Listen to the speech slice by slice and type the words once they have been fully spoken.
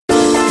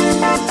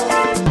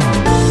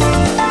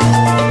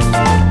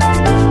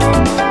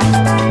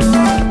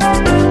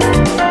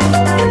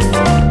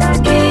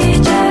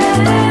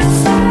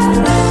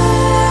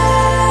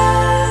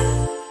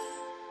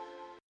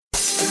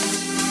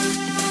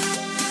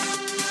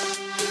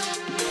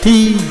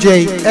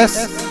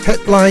TJS ヘ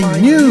ッドライ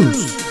ンニュー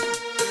ス。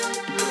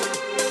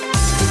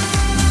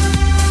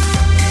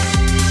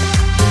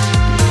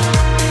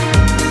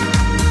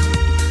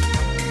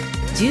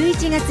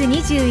11月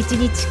21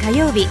日火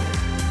曜日、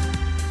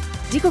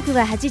時刻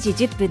は8時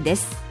10分で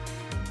す。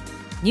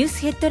ニュース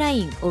ヘッドラ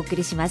インお送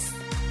りします。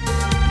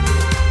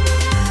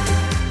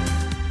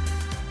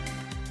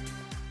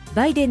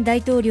バイデン大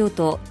統領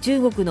と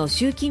中国の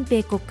習近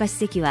平国家主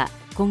席は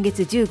今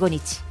月15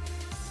日、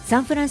サ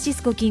ンフランシ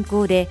スコ近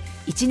郊で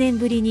1年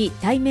ぶりに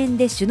対面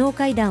で首脳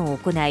会談を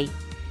行い、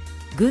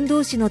軍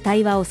同士の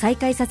対話を再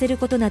開させる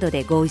ことなど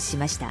で合意し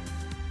ました。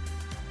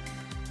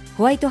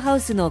ホワイトハウ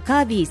スのカ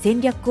ービー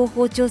戦略広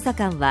報調査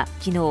官は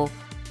昨日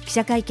記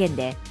者会見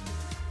で、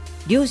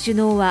両首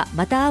脳は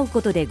また会う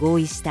ことで合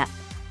意した、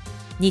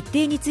日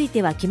程につい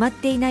ては決まっ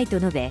ていないと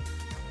述べ、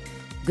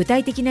具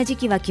体的な時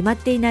期は決まっ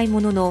ていない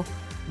ものの、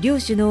両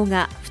首脳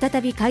が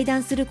再び会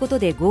談すること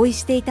で合意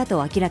していた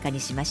と明らかに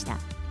しました。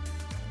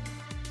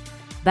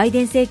バイ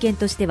デン政権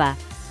としては、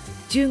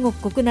中国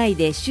国内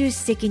で習主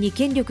席に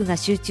権力が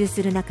集中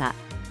する中、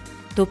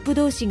トップ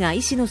同士が意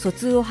思の疎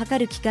通を図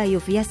る機会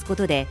を増やすこ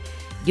とで、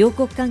両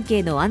国関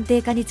係の安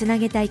定化につな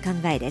げたい考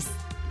えです。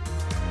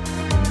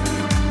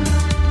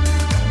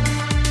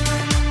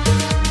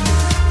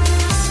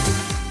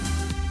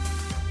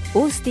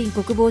オースティン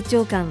国防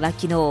長官は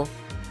昨日、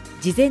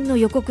事前の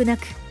予告な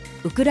く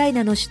ウクライ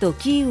ナの首都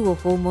キーウを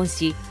訪問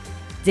し、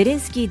ゼレ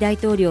ンスキー大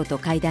統領と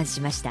会談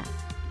しました。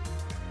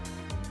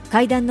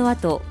会談の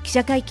後、記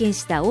者会見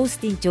したオース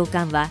ティン長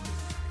官は、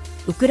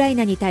ウクライ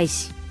ナに対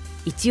し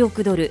1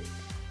億ドル、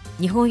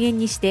日本円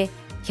にして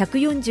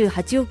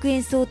148億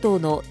円相当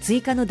の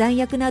追加の弾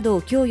薬など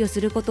を供与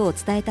することを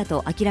伝えた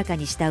と明らか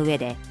にした上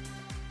で、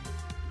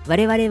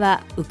我々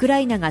はウクラ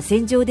イナが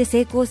戦場で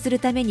成功する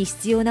ために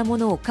必要なも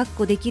のを確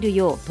保できる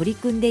よう取り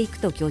組んでいく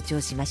と強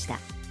調しました。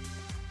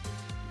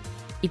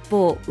一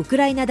方、ウク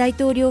ライナ大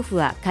統領府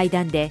は会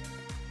談で、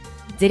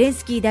ゼレン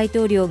スキー大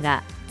統領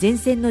が前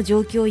線の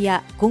状況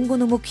や今後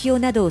の目標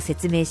などを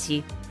説明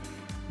し、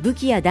武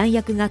器や弾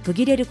薬が途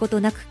切れること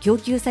なく供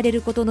給され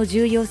ることの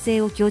重要性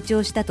を強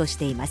調したとし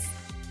ています。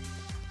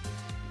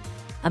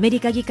アメリ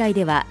カ議会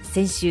では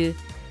先週、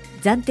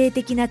暫定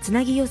的なつ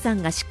なぎ予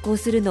算が執行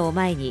するのを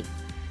前に、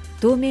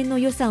当面の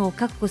予算を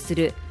確保す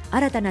る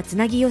新たなつ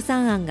なぎ予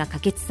算案が可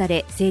決さ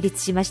れ成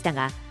立しました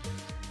が、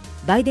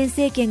バイデン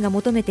政権が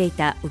求めてい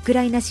たウク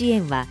ライナ支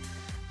援は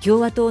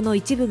共和党の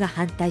一部が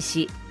反対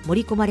し、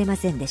盛り込まれま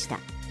せんでした。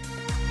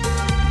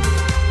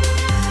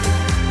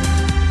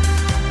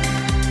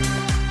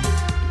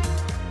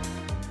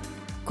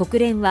国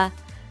連は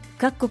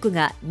各国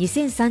が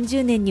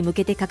2030年に向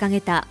けて掲げ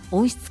た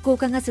温室効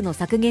果ガスの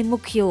削減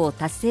目標を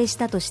達成し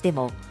たとして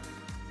も、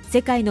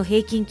世界の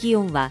平均気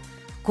温は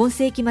今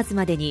世紀末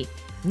までに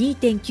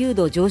 2.9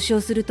 度上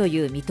昇すると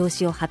いう見通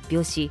しを発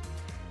表し、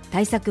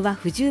対策は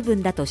不十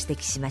分だと指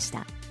摘しまし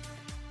た。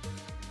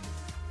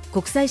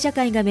国際社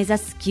会が目指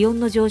す気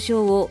温の上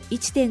昇を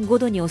 1.5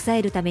 度に抑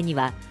えるために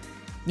は、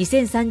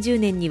2030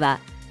年には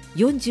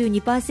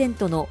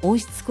 42% の温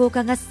室効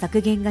果ガス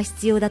削減が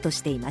必要だと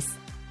しています。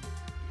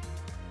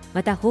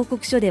また報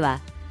告書で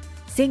は、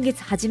先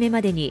月初め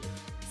までに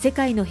世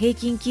界の平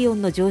均気温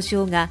の上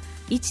昇が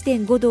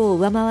 1.5 度を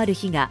上回る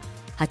日が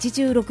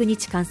86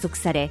日観測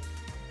され、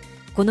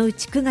このう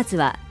ち9月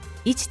は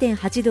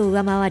 1.8 度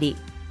上回り、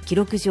記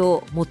録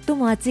上最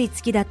も暑い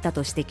月だった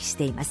と指摘し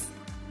ています。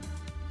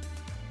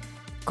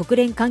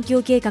国連環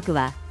境計画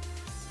は、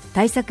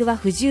対策は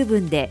不十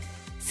分で、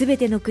すべ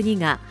ての国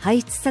が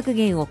排出削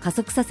減を加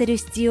速させる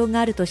必要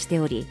があるとして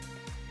おり、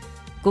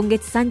今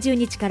月30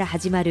日から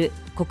始まる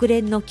国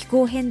連の気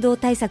候変動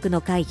対策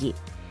の会議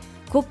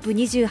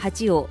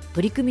COP28 を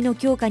取り組みの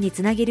強化に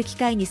つなげる機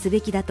会にす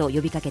べきだと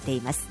呼びかけてい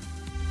ます。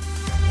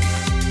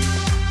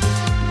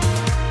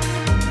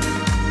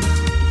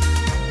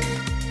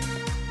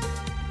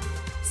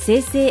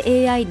生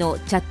成 AI の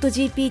チャット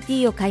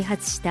GPT を開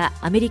発した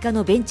アメリカ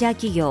のベンチャー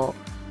企業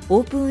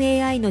オープ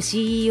ン AI の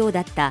CEO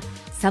だった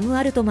サム・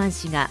アルトマン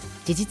氏が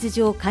事実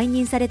上解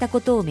任された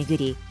ことをめぐ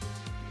り、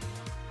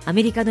ア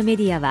メリカのメ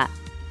ディアは、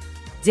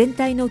全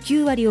体の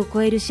9割を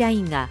超える社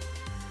員が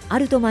ア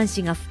ルトマン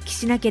氏が復帰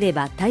しなけれ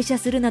ば退社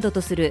するなどと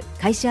する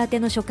会社宛て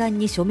の書簡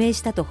に署名し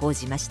たと報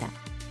じました。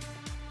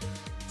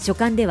書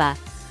簡では、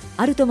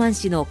アルトマン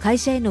氏の会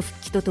社への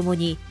復帰ととも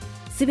に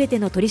すべて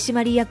の取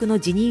締役の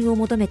辞任を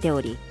求めてお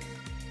り、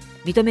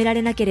認めら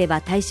れなければ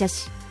退社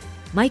し、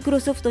マイクロ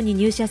ソフトに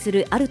入社す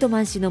るアルトマ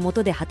ン氏の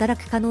下で働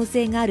く可能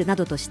性があるな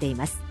どとしてい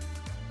ます。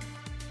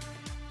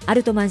ア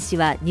ルトマン氏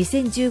は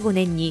2015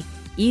年に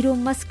イーロ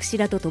ン・マスク氏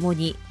らととも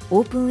に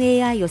オープ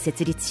ン AI を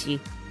設立し、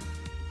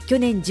去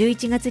年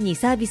11月に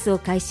サービスを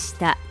開始し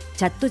た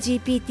チャット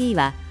GPT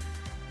は、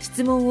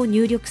質問を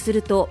入力す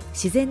ると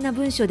自然な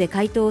文書で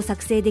回答を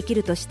作成でき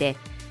るとして、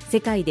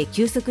世界で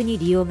急速に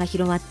利用が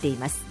広まってい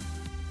ます。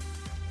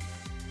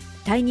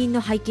退任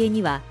の背景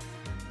には、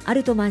ア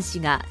ルトマン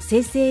氏が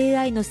生成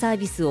AI のサー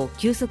ビスを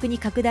急速に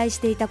拡大し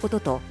ていたこと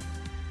と、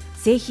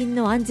製品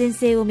の安全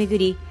性をめぐ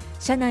り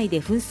社内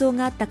で紛争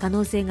があった可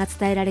能性が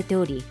伝えられて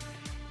おり、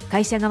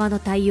会社側の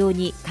対応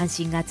に関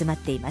心が集まっ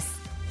ています。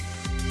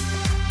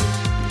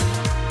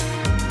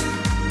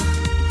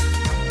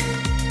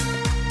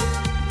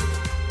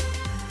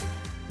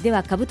で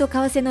は株と為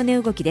替の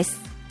値動きで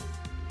す。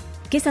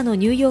今朝の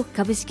ニューヨーク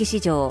株式市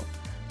場、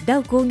ダ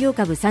ウ工業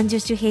株30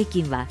種平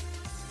均は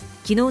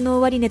昨日の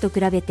終値と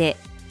比べて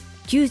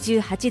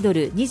98ド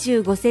ル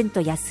25セント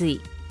安い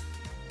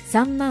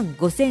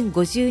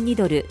35,052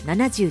ドル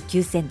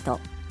79セント、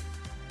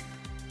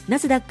ナ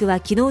スダックは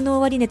昨日の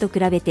終値と比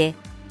べて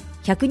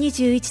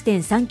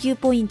 121.39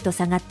 ポイント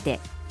下がって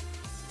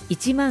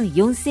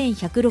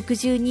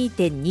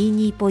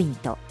 14,162.22 ポイン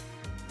ト、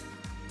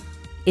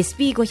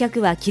 SP500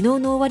 は昨日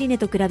の終値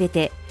と比べ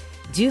て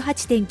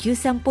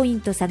 18.93 ポイ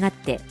ント下がっ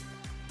て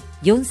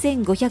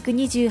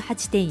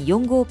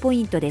4528.45 ポ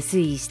イントで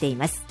推移してい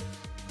ます。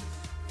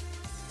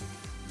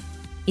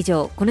以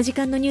上、この時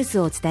間のニュース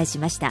をお伝えし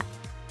ました。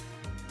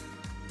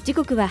時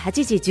刻は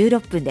8時16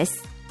分で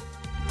す。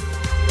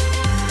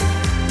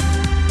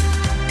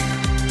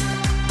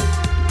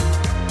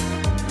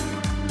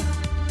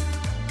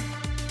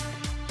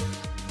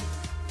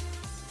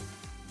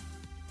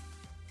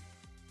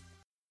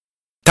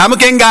タム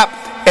ケンが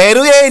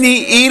LA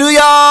にいる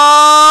よ。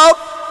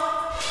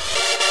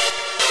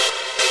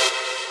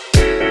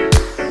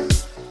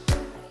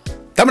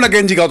田村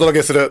健二がお届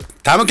けする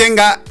タムケン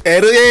が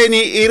LA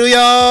にいるよ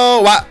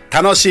は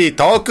楽しい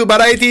トークバ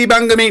ラエティ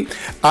番組。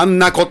あん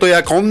なこと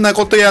やこんな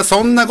ことや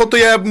そんなこと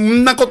や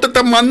んなことや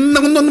あん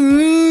なこと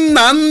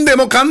なんで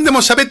もかんでも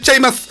喋っちゃい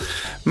ます。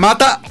ま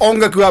た音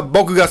楽は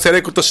僕がセ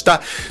レクトし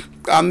た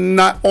あん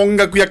な音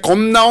楽やこ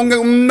んな音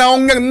楽んな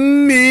音楽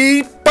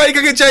いっぱい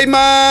かけちゃい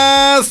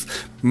ます。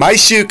毎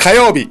週火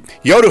曜日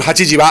夜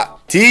8時は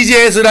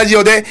TJS ラジ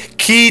オで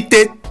聞い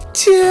て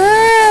ち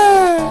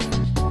ゃ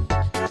ー。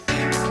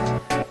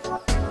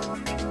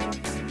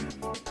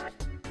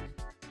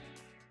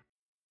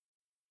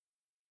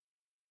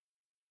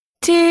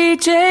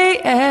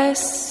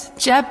TJS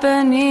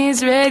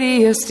Japanese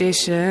Radio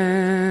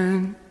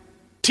Station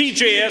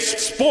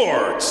TJS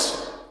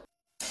Sports。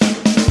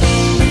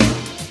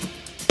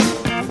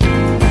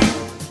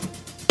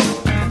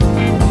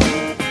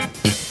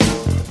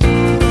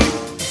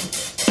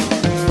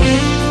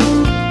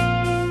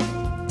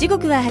時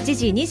刻は8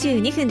時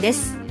22分で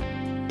す。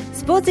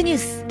スポーツニュー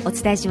スお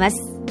伝えします。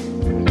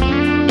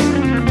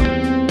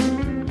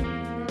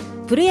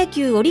プロ野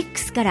球オリック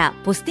スから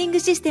ポスティング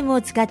システム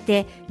を使っ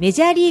てメ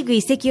ジャーリーグ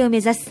移籍を目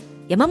指す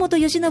山本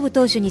由伸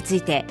投手につ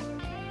いて、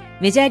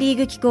メジャーリー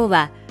グ機構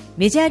は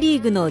メジャーリ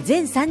ーグの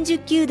全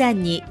30球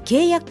団に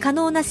契約可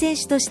能な選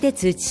手として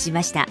通知し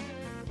ました。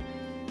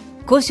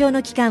交渉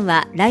の期間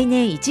は来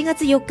年1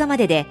月4日ま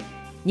でで、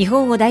日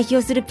本を代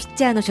表するピッ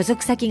チャーの所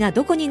属先が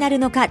どこになる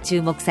のか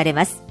注目され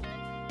ます。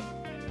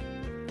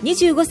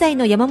25歳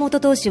の山本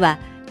投手は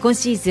今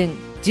シーズン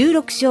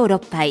16勝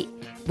6敗、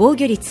防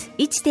御率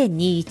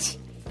 1.21、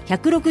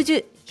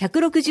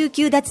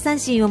169奪三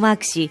振をマー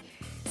クし、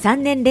3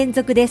年連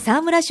続で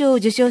沢村賞を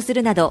受賞す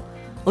るなど、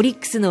オリッ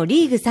クスの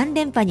リーグ3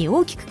連覇に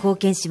大きく貢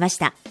献しまし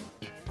た。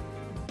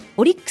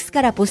オリックス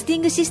からポスティ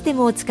ングシステ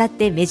ムを使っ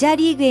てメジャー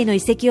リーグへの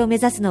移籍を目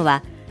指すの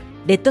は、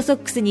レッドソッ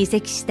クスに移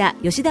籍した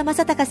吉田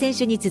正尚選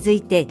手に続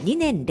いて2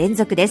年連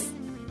続です。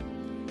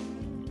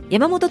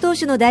山本投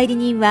手の代理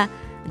人は、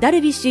ダ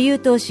ルビッシュ有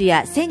投手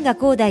や千賀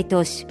滉大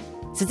投手、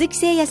鈴木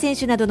誠也選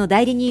手などの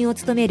代理人を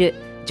務める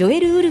ジョエ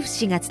ル・ウルフ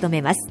氏が務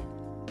めます。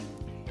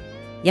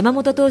山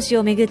本投手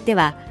をめぐって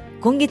は、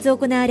今月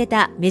行われ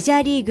たメジ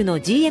ャーリーグの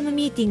GM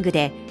ミーティング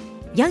で、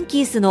ヤン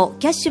キースの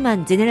キャッシュマ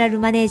ンゼネラル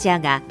マネージャ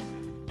ーが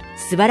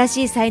素晴ら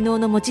しい才能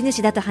の持ち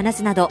主だと話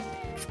すなど、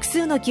複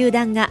数の球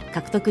団が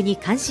獲得に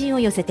関心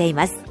を寄せてい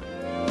ます。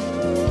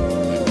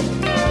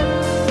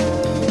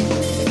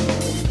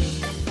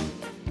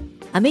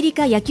アメリ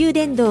カ野球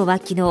殿堂は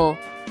昨日、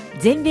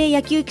全米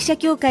野球記者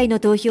協会の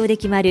投票で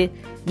決まる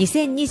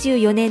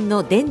2024年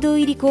の殿堂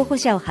入り候補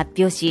者を発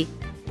表し、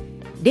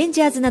レン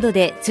ジャーズなど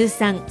で通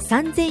算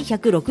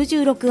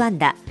3166安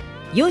打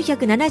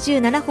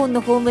477本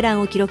のホームラ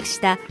ンを記録し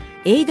た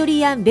エイド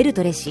リアン・ベル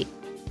トレ氏、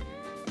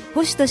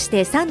捕手とし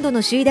て3度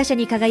の首位打者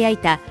に輝い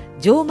た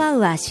ジョー・マ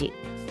ウアー氏、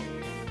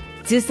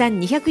通算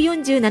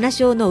247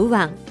勝の右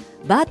腕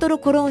バートロ・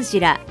コローン氏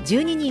ら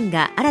12人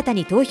が新た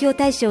に投票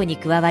対象に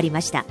加わり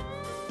ました。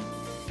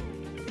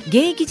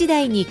現役時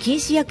代に禁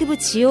止薬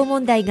物使用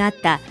問題があっ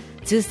た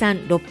通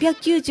算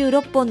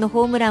696本の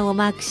ホームランを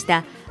マークし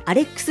たア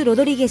レックス・ロ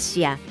ドリゲス氏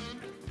や、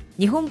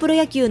日本プロ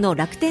野球の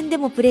楽天で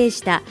もプレー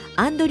した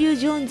アンドリュー・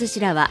ジョーンズ氏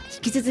らは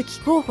引き続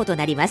き候補と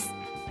なります。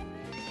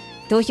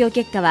投票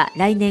結果は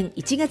来年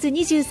1月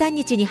23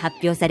日に発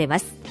表されま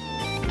す。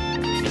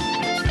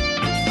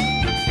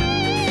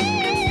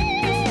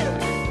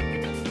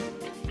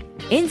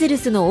エンゼル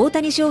スの大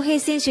谷翔平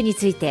選手に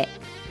ついて、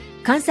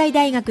関西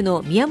大学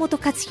の宮本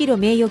勝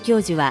弘名誉教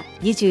授は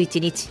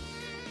21日、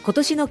今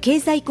年の経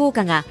済効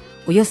果が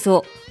およ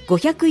そ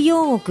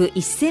504億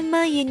1000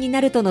万円にな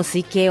るとの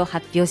推計を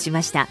発表し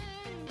ました。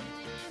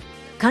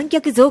観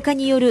客増加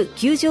による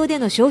球場で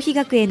の消費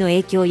額への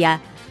影響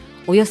や、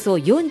およそ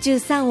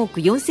43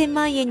億4000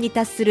万円に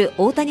達する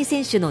大谷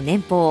選手の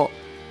年俸、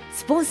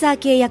スポンサー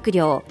契約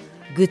料、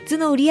グッズ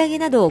の売り上げ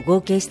などを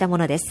合計したも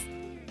のです。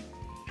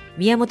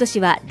宮本氏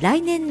は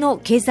来年の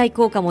経済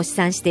効果も試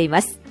算してい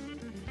ます。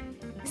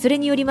それ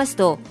によります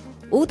と、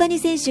大谷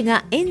選手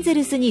がエンゼ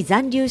ルスに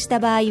残留した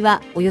場合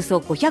はおよそ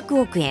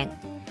500億円、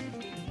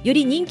よ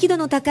り人気度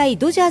の高い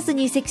ドジャース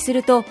に移籍す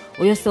ると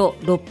およそ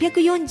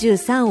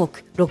643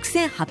億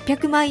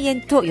6800万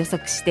円と予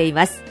測してい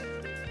ます。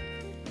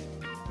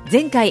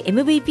前回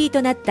MVP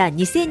となった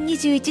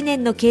2021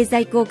年の経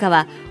済効果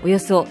はおよ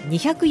そ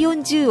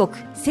240億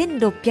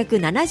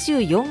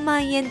1674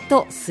万円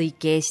と推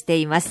計して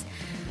います。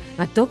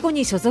どこ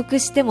に所属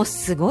しても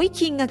すごい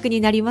金額に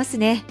なります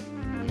ね。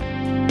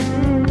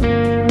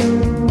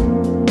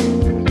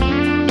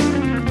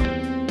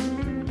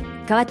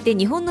代わって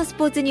日本のス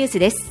ポーツニュース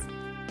です。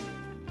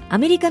ア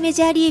メリカメ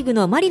ジャーリーグ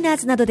のマリナー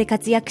ズなどで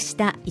活躍し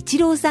たイチ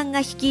ローさんが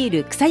率い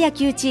る草野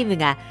球チーム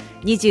が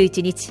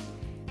21日、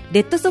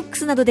レッドソック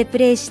スなどでプ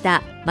レーし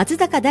た松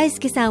坂大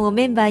輔さんを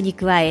メンバーに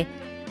加え、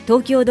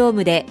東京ドー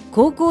ムで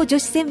高校女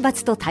子選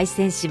抜と対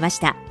戦しまし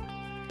た。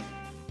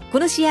こ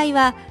の試合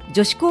は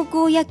女子高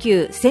校野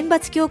球選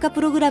抜強化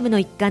プログラムの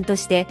一環と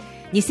して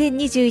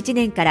2021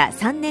年から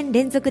3年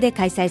連続で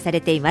開催さ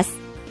れています。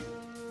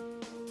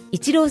イ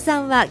チローさ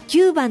んは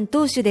9番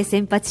投手で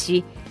先発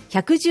し、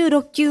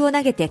116球を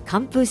投げて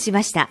完封し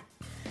ました。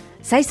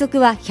最速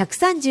は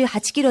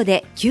138キロ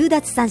で9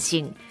奪三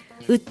振、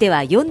打っては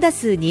4打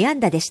数2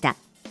安打でした。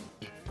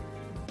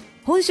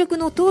本職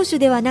の投手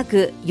ではな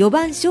く4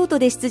番ショート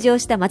で出場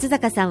した松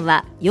坂さん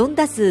は4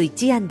打数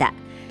1安打、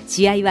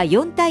試合は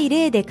4対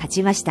0で勝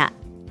ちました。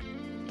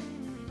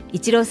イ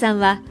チローさん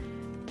は、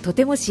と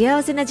ても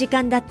幸せな時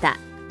間だった。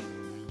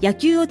野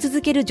球を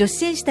続ける女子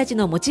選手たち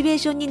のモチベー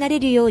ションにな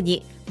れるよう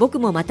に僕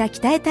もまた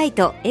鍛えたい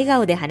と笑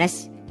顔で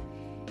話し、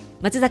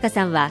松坂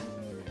さんは、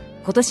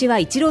今年は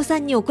イチローさ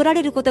んに怒ら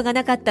れることが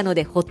なかったの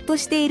でほっと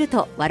している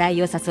と笑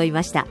いを誘い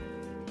ました。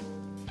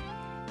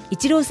イ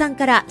チローさん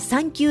から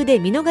3球で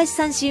見逃し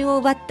三振を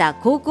奪った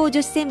高校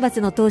女子選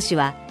抜の投手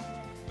は、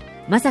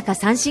まさか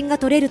三振が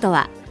取れると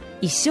は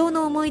一生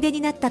の思い出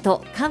になった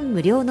と感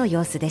無量の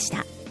様子でし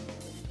た。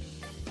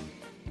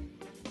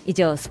以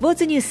上、スポー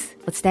ツニュース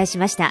お伝えし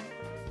ました。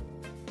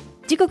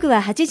時刻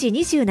は8時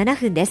27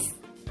分で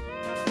す。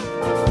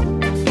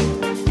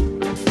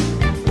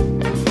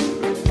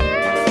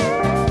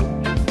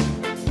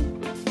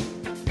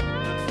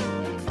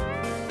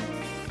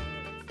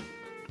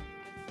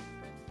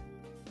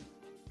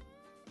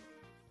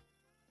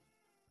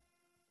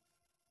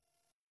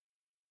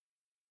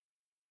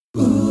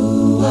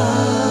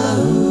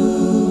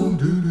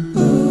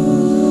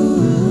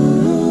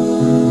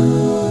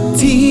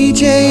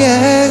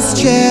TJS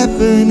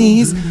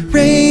Japanese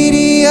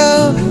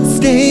Radio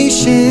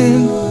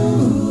Station